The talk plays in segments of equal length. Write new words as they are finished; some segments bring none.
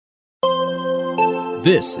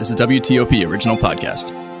This is a WTOP original podcast.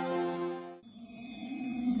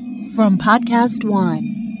 From Podcast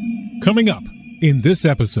One. Coming up in this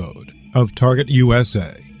episode of Target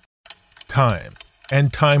USA. Time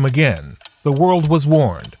and time again, the world was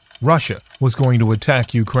warned Russia was going to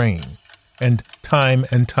attack Ukraine. And time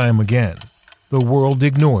again, the world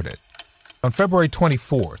ignored it. On February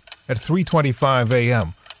 24th at 3:25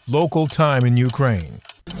 a.m., local time in Ukraine,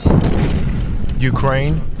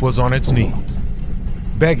 Ukraine was on its knees,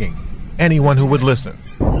 begging anyone who would listen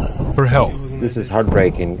for help. This is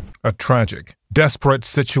heartbreaking. A tragic, desperate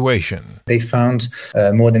situation. They found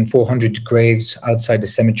more than 400 graves outside the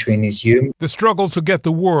cemetery in Izium. The struggle to get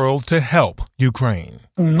the world to help Ukraine.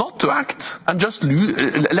 Not to act and just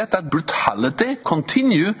let that brutality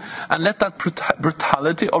continue and let that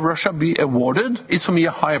brutality of Russia be awarded is for me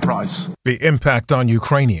a higher price. The impact on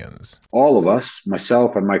Ukrainians. All of us,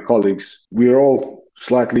 myself and my colleagues, we're all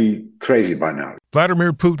slightly crazy by now.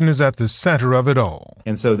 Vladimir Putin is at the center of it all.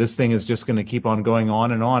 And so this thing is just going to keep on going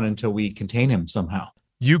on and on until we contain him somehow.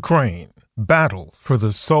 Ukraine, battle for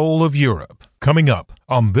the soul of Europe. Coming up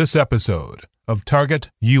on this episode of Target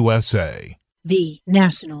USA. The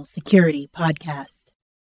National Security Podcast.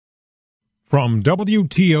 From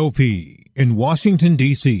WTOP in Washington,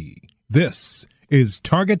 D.C., this is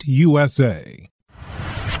Target USA.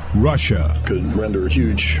 Russia could render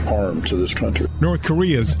huge harm to this country. North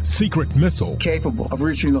Korea's secret missile. Capable of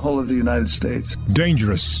reaching the whole of the United States.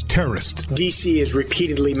 Dangerous terrorist. D.C. is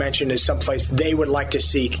repeatedly mentioned as someplace they would like to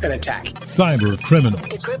seek an attack. Cyber criminals.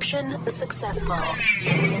 Decryption successful.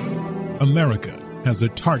 America has a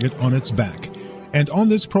target on its back. And on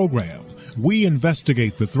this program, we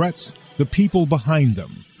investigate the threats, the people behind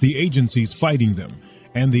them, the agencies fighting them,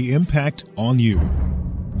 and the impact on you.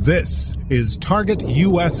 This is Target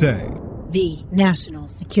USA. The National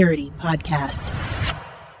Security Podcast.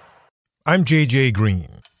 I'm J.J. Green.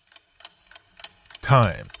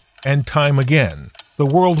 Time and time again, the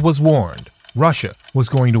world was warned Russia was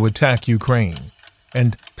going to attack Ukraine.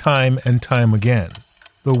 And time again,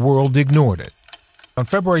 the world ignored it. On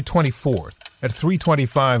February 24th at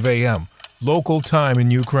 3:25 a.m., local time in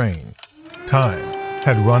Ukraine, time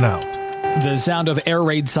had run out. The sound of air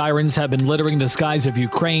raid sirens have been littering the skies of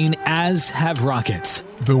Ukraine, as have rockets.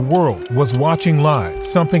 The world was watching live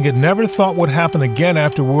something it never thought would happen again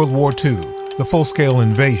after World War II, the full-scale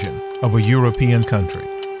invasion of a European country.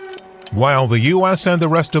 While the U.S. and the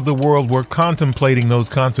rest of the world were contemplating those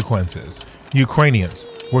consequences, Ukrainians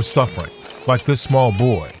were suffering, like this small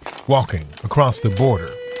boy walking across the border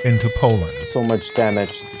into Poland. So much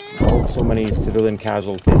damage, so many civilian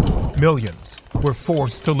casualties. Millions were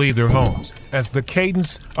forced to leave their homes as the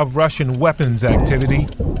cadence of Russian weapons activity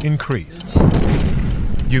increased.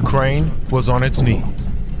 Ukraine was on its knees,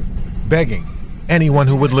 begging anyone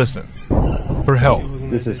who would listen for help.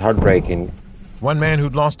 This is heartbreaking. One man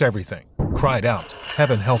who'd lost everything cried out,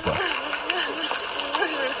 "Heaven help us."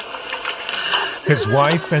 His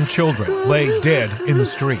wife and children lay dead in the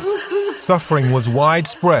street. Suffering was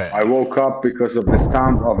widespread. I woke up because of the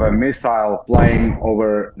sound of a missile flying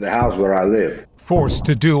over the house where I live. Forced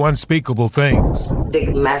to do unspeakable things.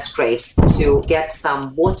 Dig mass graves to get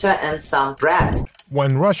some water and some bread.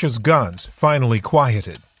 When Russia's guns finally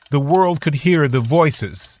quieted, the world could hear the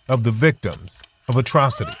voices of the victims of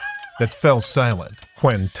atrocities that fell silent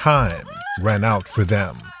when time ran out for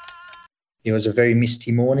them. It was a very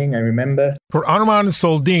misty morning, I remember. For Armand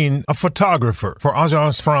Soldin, a photographer for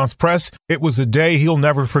Agence France Presse, it was a day he'll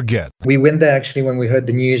never forget. We went there actually when we heard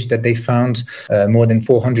the news that they found more than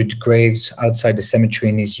 400 graves outside the cemetery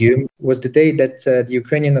in Izium. It was the day that the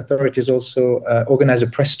Ukrainian authorities also organized a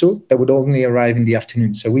press tour that would only arrive in the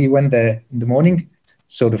afternoon. So we went there in the morning,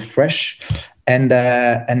 sort of fresh, and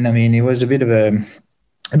I mean it was a bit of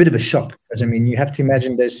a shock, because I mean you have to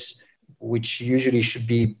imagine this, which usually should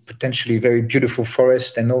be potentially very beautiful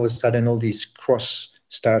forest, and all of a sudden all these cross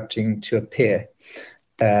starting to appear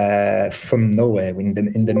from nowhere in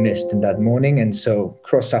the mist in that morning. And so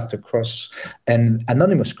cross after cross, and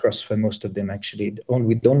anonymous cross for most of them actually,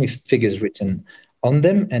 with only figures written on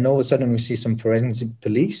them. And all of a sudden we see some forensic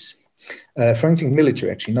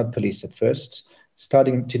military actually, not police at first,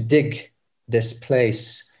 starting to dig this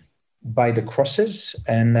place by the crosses.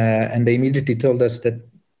 And they immediately told us that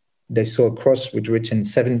they saw a cross with written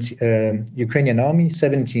Ukrainian army,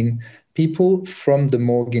 17 people from the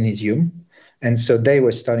morgue in Izium. And so they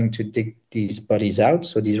were starting to dig these bodies out.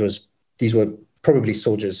 So these were probably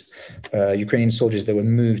soldiers, Ukrainian soldiers that were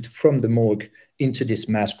moved from the morgue into this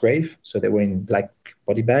mass grave. So they were in black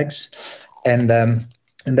body bags. And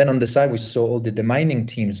And then on the side, we saw all the mining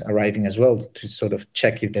teams arriving as well to sort of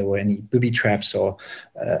check if there were any booby traps or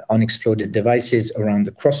unexploded devices around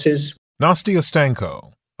the crosses. Nastia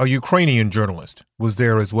Stanko, a Ukrainian journalist, was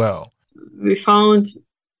there as well. We found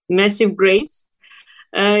massive graves.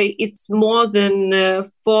 It's more than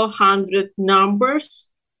 400 numbers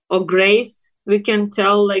or graves. We can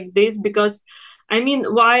tell like this because, I mean,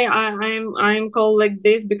 why I'm called like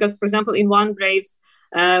this? Because, for example, in one graves,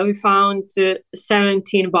 we found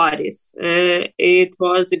 17 bodies. It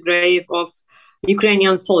was a grave of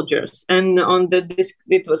Ukrainian soldiers, and on this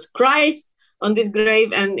it was Christ on this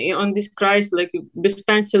grave, and on this Christ, like this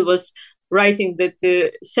pencil was writing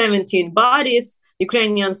that 17 bodies,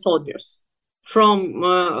 Ukrainian soldiers from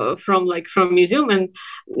museum, and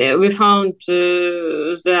we found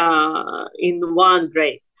in one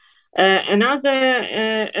grave.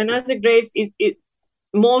 Another graves, it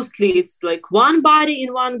mostly it's like one body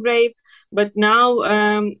in one grave, but now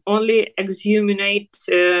only exhumate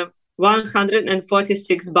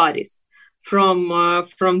 146 bodies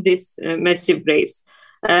from these massive graves,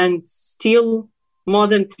 and still more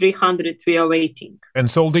than 300 we are waiting. And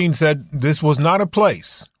Soldin said this was not a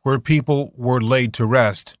place where people were laid to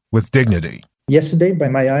rest with dignity. Yesterday, by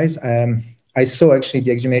my eyes, I saw actually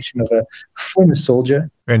the exhumation of a former soldier.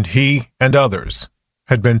 And he and others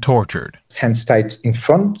had been tortured. Hands tied in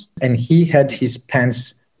front, and he had his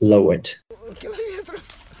pants lowered.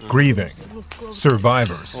 Grieving,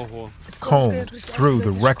 survivors combed through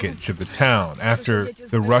the wreckage of the town after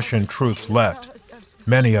the Russian troops left,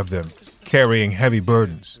 many of them carrying heavy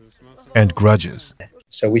burdens and grudges.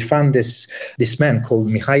 So we found this man called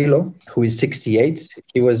Mikhailo, who is 68.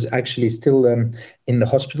 He was actually still in the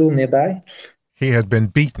hospital nearby. He had been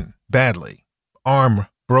beaten badly, arm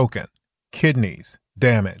broken, kidneys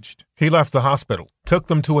damaged. He left the hospital, took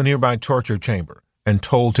them to a nearby torture chamber, and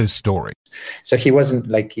told his story. So he wasn't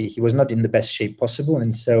like he was not in the best shape possible,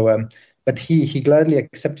 and so but he gladly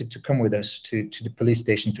accepted to come with us to the police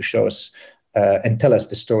station to show us and tell us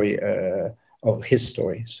the story of his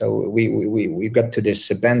story. So we got to this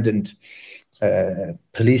abandoned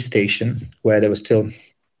police station where there was still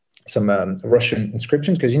some Russian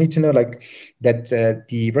inscriptions, because you need to know like that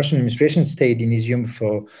the Russian administration stayed in Izium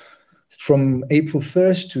from April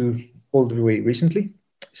 1st to all the way recently.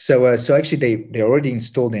 So actually they already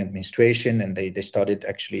installed the administration, and they started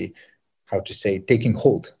actually, how to say, taking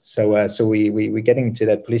hold. So we're getting to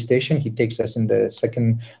that police station. He takes us in the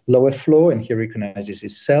second lower floor, and he recognizes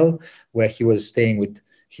his cell where he was staying with,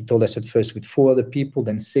 he told us at first with 4 other people,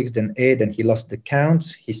 then 6, then 8, and he lost the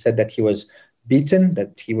count. He said that he was beaten,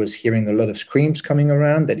 that he was hearing a lot of screams coming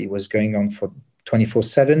around, that it was going on for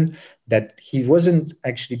 24/7, that he wasn't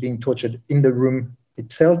actually being tortured in the room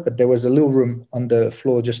itself, but there was a little room on the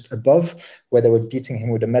floor just above where they were beating him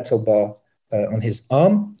with a metal bar on his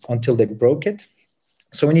arm until they broke it.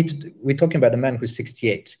 So we're talking about a man who's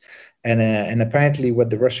 68, and apparently what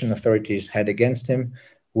the Russian authorities had against him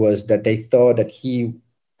was that they thought that he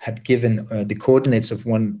had given the coordinates of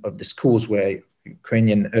one of the schools where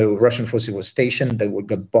Russian forces were stationed that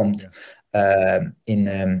got bombed.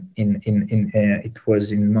 It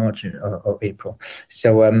was in March or April.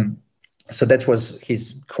 So that was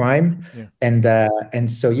his crime, and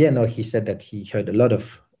so he said that he heard a lot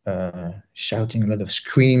of shouting, a lot of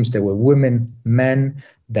screams. There were women, men,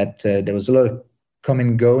 that there was a lot of coming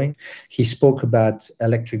and going. He spoke about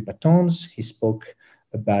electric batons. He spoke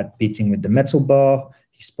about beating with the metal bar.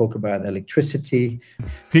 He spoke about electricity.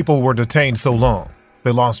 People were detained so long,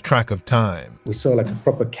 they lost track of time. We saw like a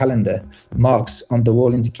proper calendar, marks on the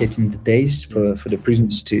wall indicating the days for the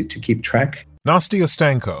prisoners to keep track. Nastia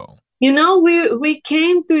Stanko. You know, we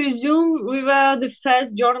came to Izium. We were the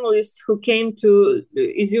first journalists who came to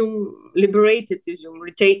Izium, liberated Izium,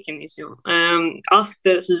 retaken Izium,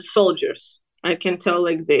 after the soldiers. I can tell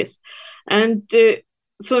like this. And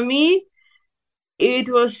for me, it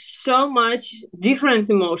was so much different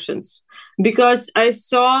emotions, because I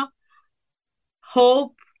saw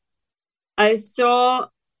hope. I saw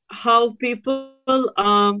how people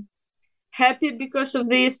are happy because of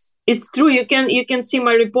this. It's true. You can see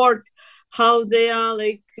my report, how they are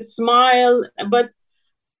like smile. But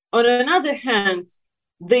on another hand,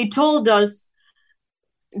 they told us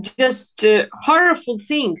just horrible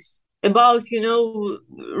things about,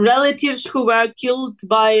 relatives who were killed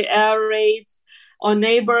by air raids, or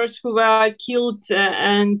neighbors who were killed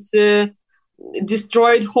and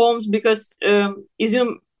destroyed homes, because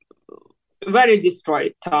Izium very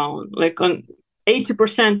destroyed town. Like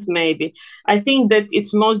 80% maybe. I think that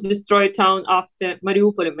it's most destroyed town after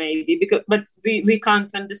Mariupol maybe, but we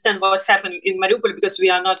can't understand what's happened in Mariupol because we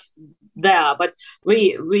are not there. But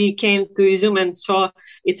we came to Izum and saw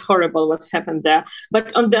it's horrible what's happened there.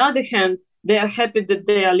 But on the other hand, they are happy that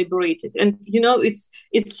they are liberated. And,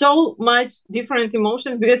 it's so much different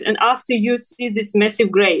emotions and after you see these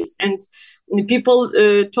massive graves and people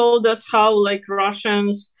told us how like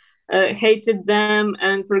Russians hated them.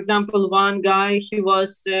 And for example, one guy, he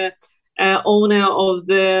was owner of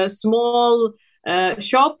the small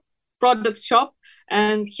product shop.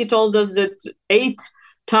 And he told us that 8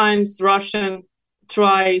 times Russian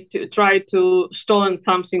try to stolen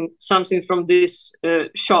something from this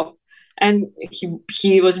shop. And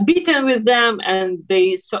he was beaten with them, and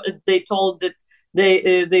they told that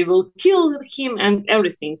they will kill him and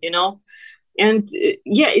everything, And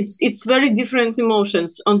it's very different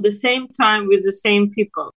emotions on the same time with the same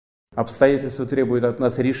people. Обстоятельства требуют от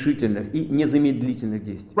нас решительных и незамедлительных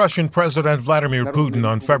действий. Russian President Vladimir Putin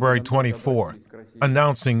on February 24th,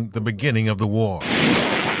 announcing the beginning of the war.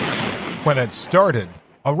 When it started,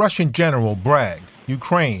 a Russian general bragged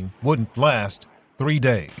Ukraine wouldn't last 3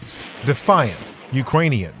 days. Defiant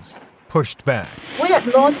Ukrainians pushed back. We are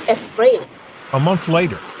not afraid. A month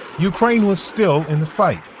later, Ukraine was still in the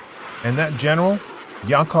fight. And that general,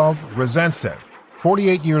 Yakov Ryazantsev,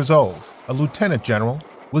 48 years old, a lieutenant general,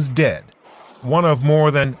 was dead. One of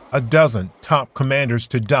more than a dozen top commanders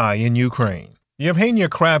to die in Ukraine. Yevgenia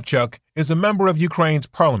Kravchuk is a member of Ukraine's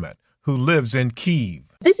parliament who lives in Kyiv.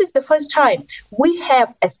 This is the first time we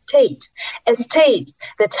have a state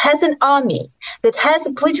that has an army, that has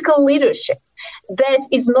a political leadership, that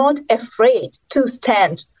is not afraid to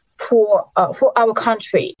stand for our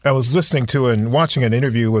country. I was listening to and watching an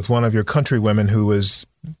interview with one of your countrywomen who was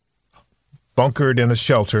hunkered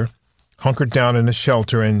down in a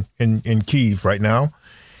shelter in Kyiv right now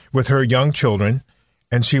with her young children.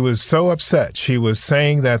 And she was so upset. She was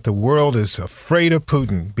saying that the world is afraid of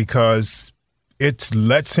Putin because it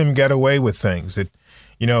lets him get away with things. It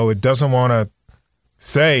doesn't want to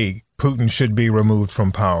say Putin should be removed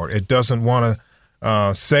from power. It doesn't want to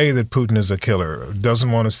say that Putin is a killer. It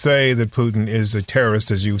doesn't want to say that Putin is a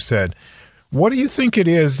terrorist, as you said. What do you think it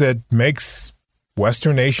is that makes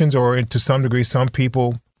Western nations, or to some degree some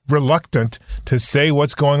people, reluctant to say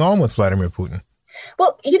what's going on with Vladimir Putin?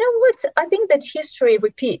 Well, you know what? I think that history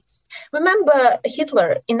repeats. Remember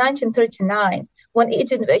Hitler in 1939 when he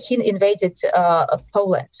invaded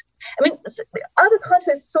Poland. I mean, other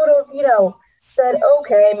countries sort of, said,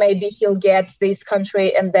 okay, maybe he'll get this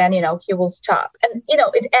country and then, he will stop. And,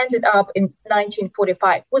 it ended up in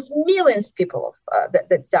 1945 with millions of people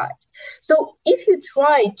that died. So if you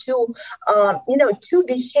try to, to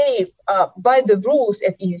behave by the rules,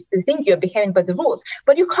 if you think you're behaving by the rules,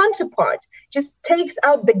 but your counterpart just takes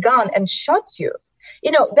out the gun and shoots you,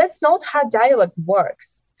 that's not how dialogue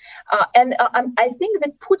works. I think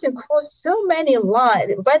that Putin crossed so many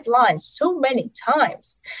red lines so many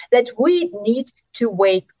times that we need to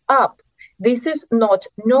wake up. This is not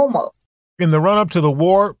normal. In the run-up to the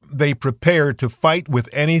war, they prepared to fight with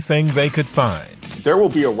anything they could find. There will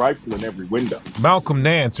be a rifle in every window. Malcolm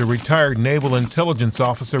Nance, a retired naval intelligence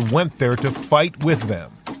officer, went there to fight with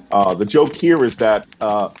them. The joke here is that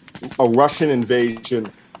a Russian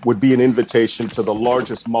invasion would be an invitation to the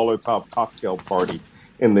largest Molotov cocktail party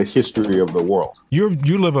in the history of the world. You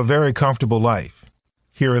live a very comfortable life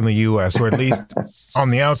here in the U.S., or at least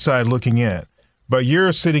on the outside looking in. But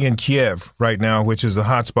you're sitting in Kiev right now, which is a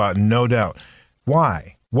hotspot, no doubt.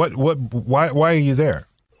 Why? Why are you there?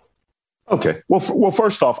 Okay. Well,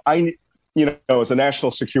 first off, as a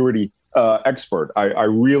national security expert, I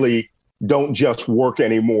really don't just work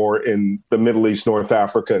anymore in the Middle East, North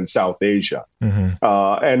Africa, and South Asia. Mm-hmm.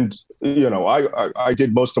 I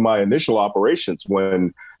did most of my initial operations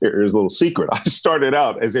when, here's a little secret, I started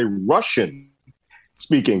out as a Russian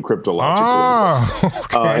speaking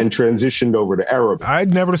cryptological and transitioned over to Arabic. I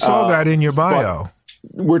never saw that in your bio.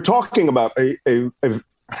 We're talking about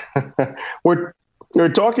we're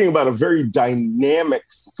talking about a very dynamic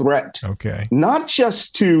threat. Okay. Not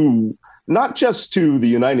just to the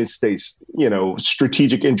United States,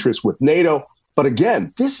 strategic interests with NATO, but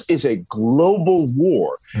again, this is a global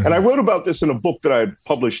war. Mm-hmm. And I wrote about this in a book that I had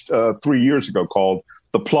published 3 years ago called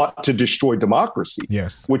The Plot to Destroy Democracy,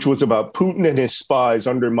 yes, which was about Putin and his spies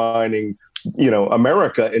undermining,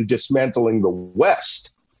 America and dismantling the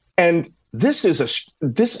West. And this is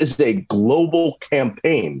a global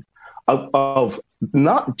campaign of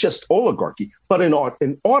not just oligarchy, but an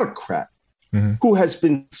autocrat. Mm-hmm. Who has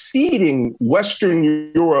been seeding Western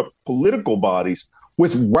Europe political bodies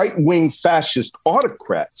with right-wing fascist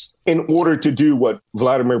autocrats in order to do what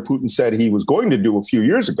Vladimir Putin said he was going to do a few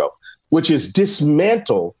years ago, which is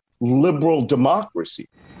dismantle liberal democracy.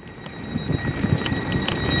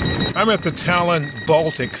 I'm at the Tallinn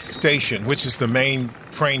Baltic Station, which is the main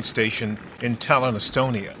train station in Tallinn,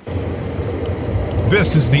 Estonia.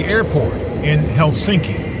 This is the airport in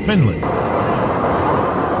Helsinki, Finland.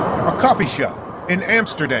 A coffee shop in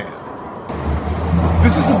Amsterdam.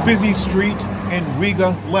 This is a busy street in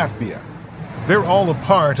Riga, Latvia. They're all a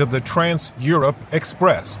part of the Trans-Europe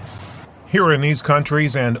Express. Here in these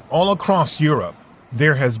countries and all across Europe,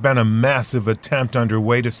 there has been a massive attempt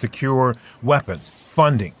underway to secure weapons,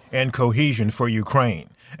 funding, and cohesion for Ukraine.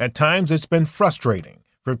 At times, it's been frustrating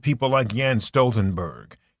for people like Jens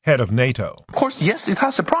Stoltenberg, head of NATO. Of course, yes, it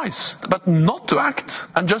has a price, but not to act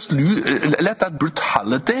and just let that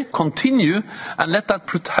brutality continue and let that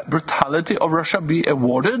brutality of Russia be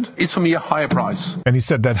awarded is for me a higher price. And he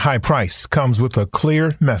said that high price comes with a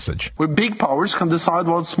clear message. Where big powers can decide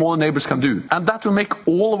what smaller neighbors can do. And that will make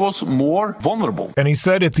all of us more vulnerable. And he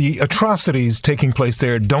said if the atrocities taking place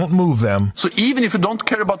there don't move them. So even if you don't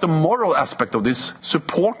care about the moral aspect of this,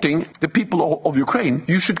 supporting the people of Ukraine,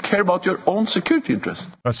 you should care about your own security interest.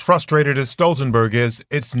 As frustrated as Stoltenberg is,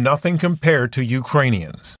 it's nothing compared to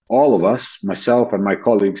Ukrainians. All of us, myself and my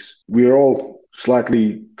colleagues, we're all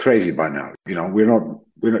slightly crazy by now. You know, we're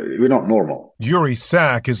not normal. Yuri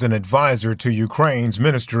Sak is an advisor to Ukraine's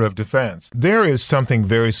Minister of Defense. There is something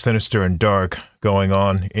very sinister and dark going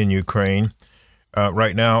on in Ukraine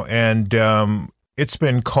right now, and it's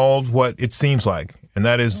been called what it seems like, and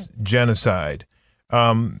that is genocide.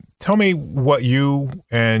 Tell me what you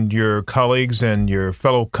and your colleagues and your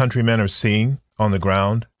fellow countrymen are seeing on the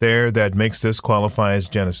ground there that makes this qualify as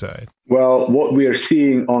genocide. Well, what we are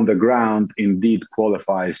seeing on the ground indeed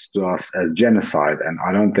qualifies to us as genocide. And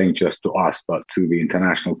I don't think just to us, but to the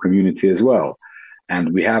international community as well.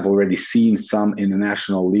 And we have already seen some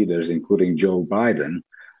international leaders, including Joe Biden,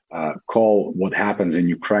 call what happens in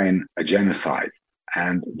Ukraine a genocide.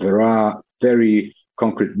 And there are very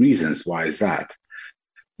concrete reasons why is that.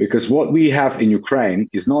 Because what we have in Ukraine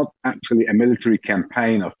is not actually a military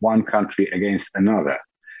campaign of one country against another.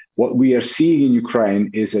 What we are seeing in Ukraine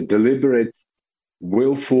is a deliberate,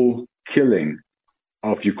 willful killing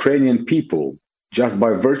of Ukrainian people just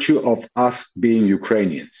by virtue of us being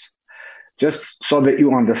Ukrainians. Just so that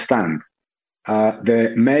you understand,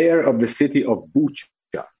 the mayor of the city of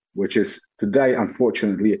Bucha, which is today,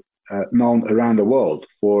 unfortunately, known around the world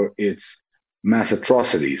for its mass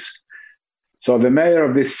atrocities. So the mayor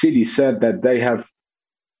of this city said that they have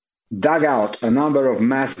dug out a number of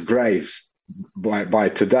mass graves by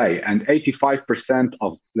today, and 85%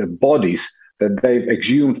 of the bodies that they've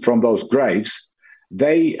exhumed from those graves,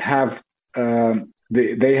 they have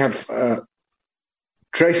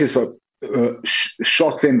traces of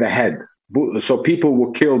shots in the head. So people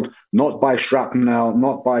were killed not by shrapnel,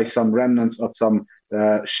 not by some remnants of some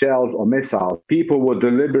shells or missiles. People were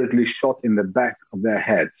deliberately shot in the back of their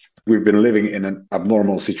heads. We've been living in an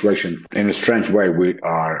abnormal situation. In a strange way, we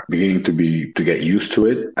are beginning to get used to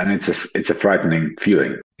it, and it's a frightening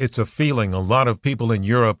feeling. It's a feeling a lot of people in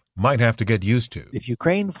Europe might have to get used to. If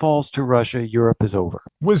Ukraine falls to Russia, Europe is over.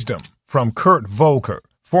 Wisdom from Kurt Volker,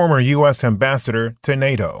 former U.S. ambassador to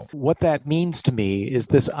NATO. What that means to me is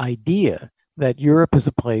this idea that Europe is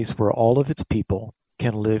a place where all of its people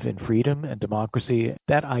can live in freedom and democracy.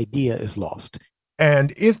 That idea is lost.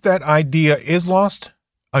 And if that idea is lost,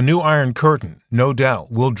 a new Iron Curtain, no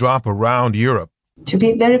doubt, will drop around Europe. To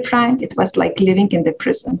be very frank, it was like living in the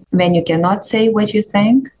prison. When you cannot say what you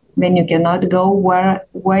think, when you cannot go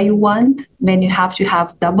where you want, when you have to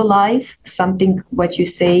have double life, something what you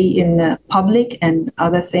say in public and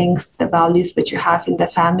other things, the values that you have in the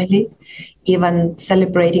family, even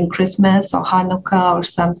celebrating Christmas or Hanukkah or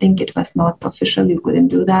something, it was not official. You couldn't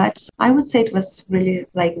do that. I would say it was really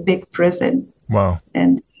like big prison. Wow.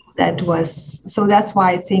 And that's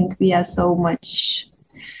why I think we are so much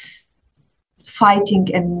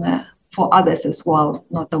fighting and for others as well,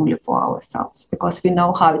 not only for ourselves, because we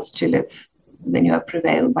know how it's to live when you are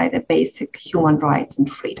prevailed by the basic human rights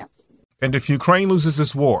and freedoms. And if Ukraine loses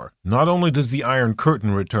this war, not only does the Iron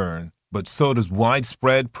Curtain return, but so does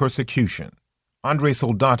widespread persecution. Andrei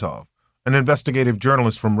Soldatov, an investigative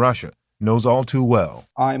journalist from Russia, knows all too well.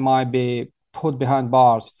 I might be put behind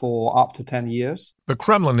bars for up to 10 years. The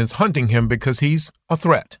Kremlin is hunting him because he's a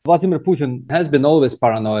threat. Vladimir Putin has been always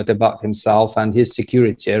paranoid about himself and his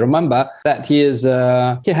security. Remember that he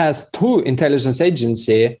has two intelligence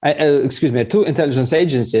agencies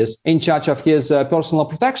in charge of his personal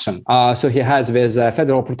protection. So he has this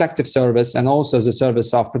Federal Protective Service and also the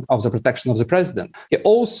Service of the Protection of the President. He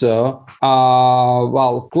also,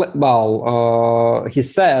 he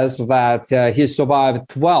says that he survived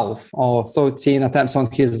 12 or 13 attempts on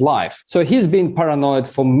his life. So he's been paranoid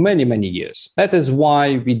for many, many years. That is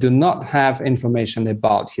why we do not have information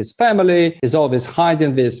about his family. He's always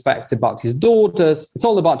hiding these facts about his daughters. It's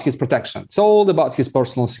all about his protection. It's all about his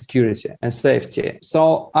personal security and safety.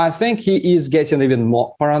 So I think he is getting even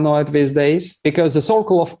more paranoid these days because the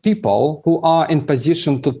circle of people who are in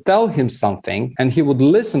position to tell him something and he would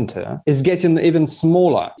listen to is getting even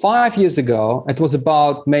smaller. 5 years ago, it was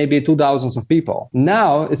about maybe 2,000 of people.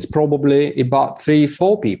 Now it's probably about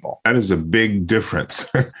 3-4 people. That is a big difference.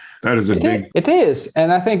 It is.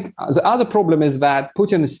 And I think the other problem is that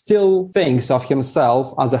Putin still thinks of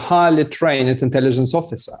himself as a highly trained intelligence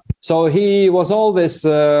officer. So he was always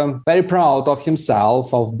very proud of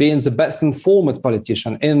himself, of being the best informed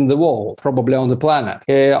politician in the world, probably on the planet.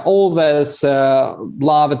 He always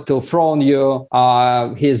loved to throw on you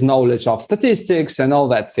his knowledge of statistics and all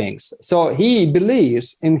that things. So he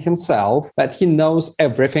believes in himself that he knows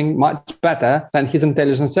everything much better than his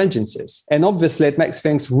intelligence agencies. And obviously it makes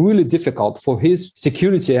things really difficult for his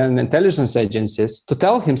security and intelligence agencies to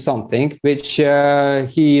tell him something which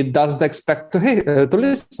he doesn't expect to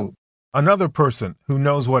listen. Another person who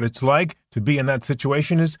knows what it's like to be in that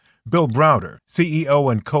situation is Bill Browder,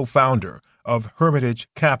 CEO and co-founder of Hermitage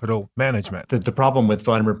Capital Management. The problem with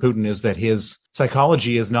Vladimir Putin is that his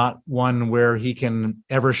psychology is not one where he can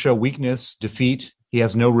ever show weakness, defeat. He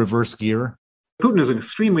has no reverse gear. Putin is an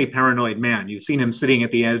extremely paranoid man. You've seen him sitting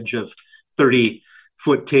at the edge of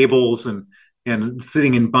 30-foot tables and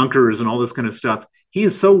sitting in bunkers and all this kind of stuff. He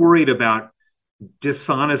is so worried about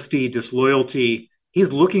dishonesty, disloyalty.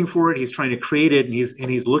 He's looking for it. He's trying to create it, and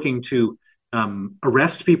he's looking to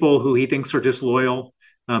arrest people who he thinks are disloyal,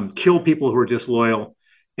 kill people who are disloyal,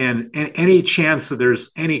 and any chance that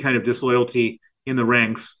there's any kind of disloyalty in the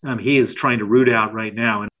ranks, he is trying to root out right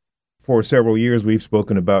now. For several years, we've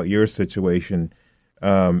spoken about your situation,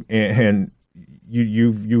 and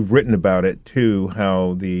you've written about it too,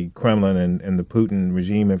 how the Kremlin and the Putin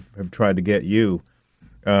regime have tried to get you.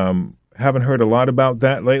 Haven't heard a lot about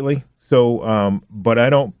that lately. So, but I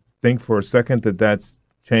don't think for a second that that's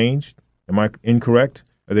changed. Am I incorrect?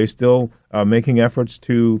 Are they still making efforts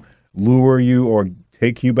to lure you or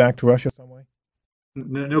take you back to Russia some way?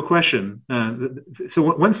 No question.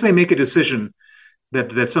 So once they make a decision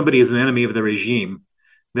that somebody is an enemy of the regime,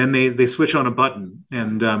 then they switch on a button,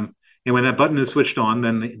 and when that button is switched on,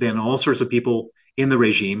 then all sorts of people in the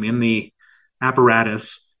regime, in the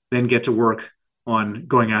apparatus, then get to work on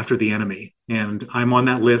going after the enemy. And I'm on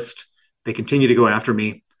that list. They continue to go after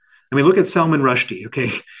me. I mean, look at Salman Rushdie.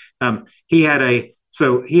 Okay, he had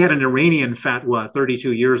an Iranian fatwa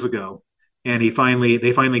 32 years ago, and they finally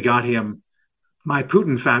got him. My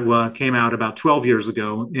Putin fatwa came out about 12 years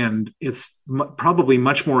ago, and it's probably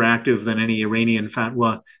much more active than any Iranian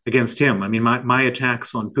fatwa against him. I mean, my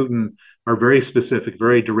attacks on Putin are very specific,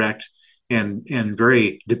 very direct, and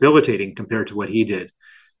very debilitating compared to what he did.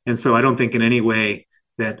 And so I don't think in any way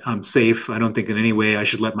that I'm safe. I don't think in any way I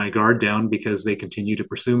should let my guard down because they continue to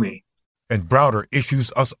pursue me. And Browder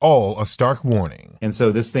issues us all a stark warning. And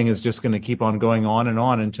so this thing is just going to keep on going on and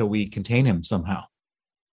on until we contain him somehow.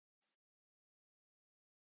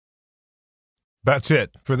 That's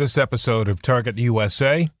it for this episode of Target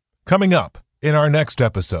USA. Coming up in our next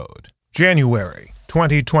episode, January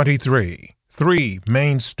 2023, 3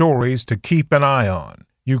 main stories to keep an eye on: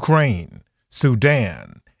 Ukraine,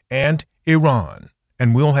 Sudan, and Iran.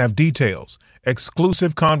 And we'll have details,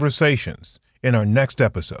 exclusive conversations in our next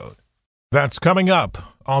episode. That's coming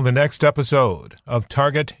up on the next episode of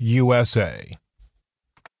Target USA.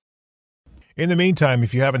 In the meantime,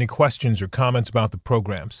 if you have any questions or comments about the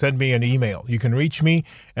program, send me an email. You can reach me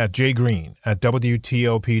at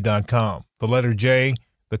jgreen@wtop.com. The letter J,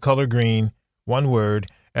 the color green, one word,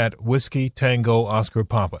 at Whiskey Tango Oscar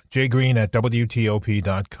Papa.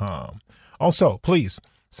 jgreen@wtop.com. Also, please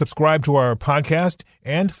subscribe to our podcast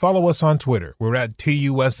and follow us on Twitter. We're at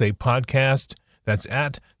TUSA Podcast. That's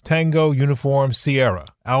at Tango Uniform Sierra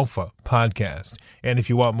Alpha Podcast. And if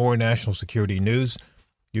you want more national security news,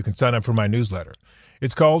 you can sign up for my newsletter.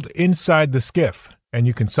 It's called Inside the Skiff, and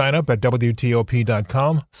you can sign up at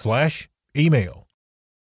WTOP.com/email.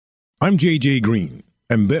 I'm JJ Green,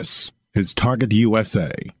 and this is Target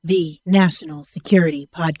USA, the National Security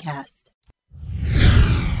Podcast.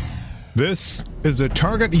 This is a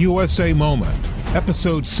Target USA moment,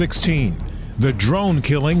 episode 16, the drone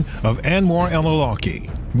killing of Anwar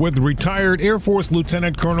al-Awlaki, with retired Air Force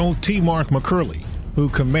Lieutenant Colonel T. Mark McCurley, who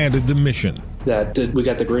commanded the mission. That we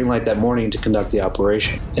got the green light that morning to conduct the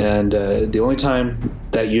operation. And the only time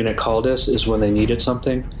that unit called us is when they needed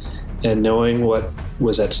something. And knowing what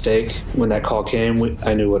was at stake when that call came,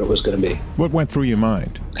 I knew what it was going to be. What went through your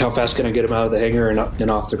mind? How fast can I get them out of the hangar and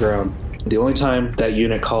off the ground? The only time that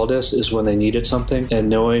unit called us is when they needed something. And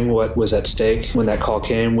knowing what was at stake when that call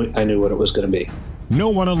came, I knew what it was going to be. No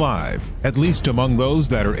one alive, at least among those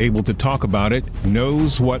that are able to talk about it,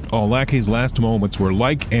 knows what al-Awlaki's last moments were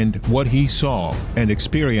like and what he saw and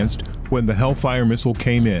experienced when the Hellfire missile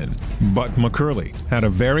came in. But McCurley had a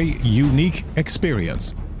very unique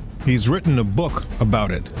experience. He's written a book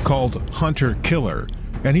about it called Hunter Killer,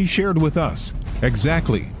 and he shared with us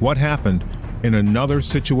exactly what happened in another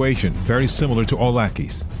situation very similar to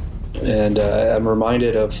al-Awlaki's. And I'm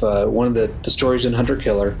reminded of one of the stories in Hunter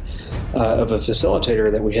Killer of a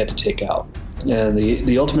facilitator that we had to take out. And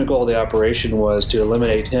the ultimate goal of the operation was to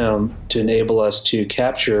eliminate him to enable us to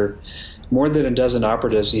capture more than a dozen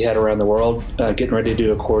operatives he had around the world getting ready to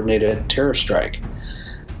do a coordinated terror strike.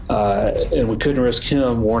 And we couldn't risk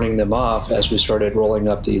him warning them off as we started rolling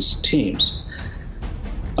up these teams.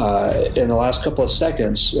 In the last couple of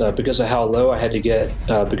seconds, because of how low I had to get,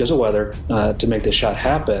 because of weather, to make the shot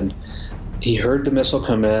happen, he heard the missile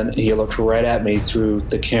come in, and he looked right at me through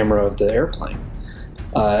the camera of the airplane.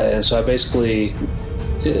 And so I basically,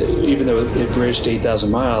 even though it bridged 8,000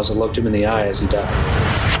 miles, I looked him in the eye as he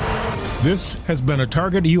died. This has been a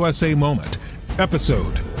Target USA moment,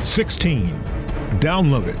 episode 16.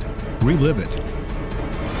 Download it. Relive it.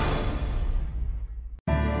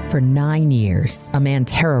 For 9 years, a man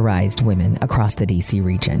terrorized women across the D.C.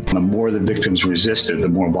 region. The more the victims resisted, the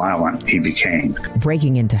more violent he became.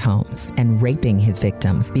 Breaking into homes and raping his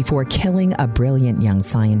victims before killing a brilliant young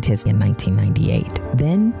scientist in 1998.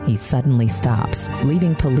 Then he suddenly stops,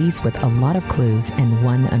 leaving police with a lot of clues and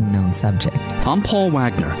one unknown subject. I'm Paul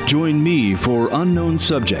Wagner. Join me for Unknown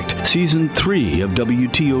Subject, Season 3 of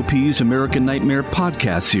WTOP's American Nightmare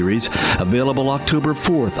podcast series, available October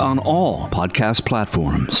 4th on all podcast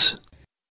platforms.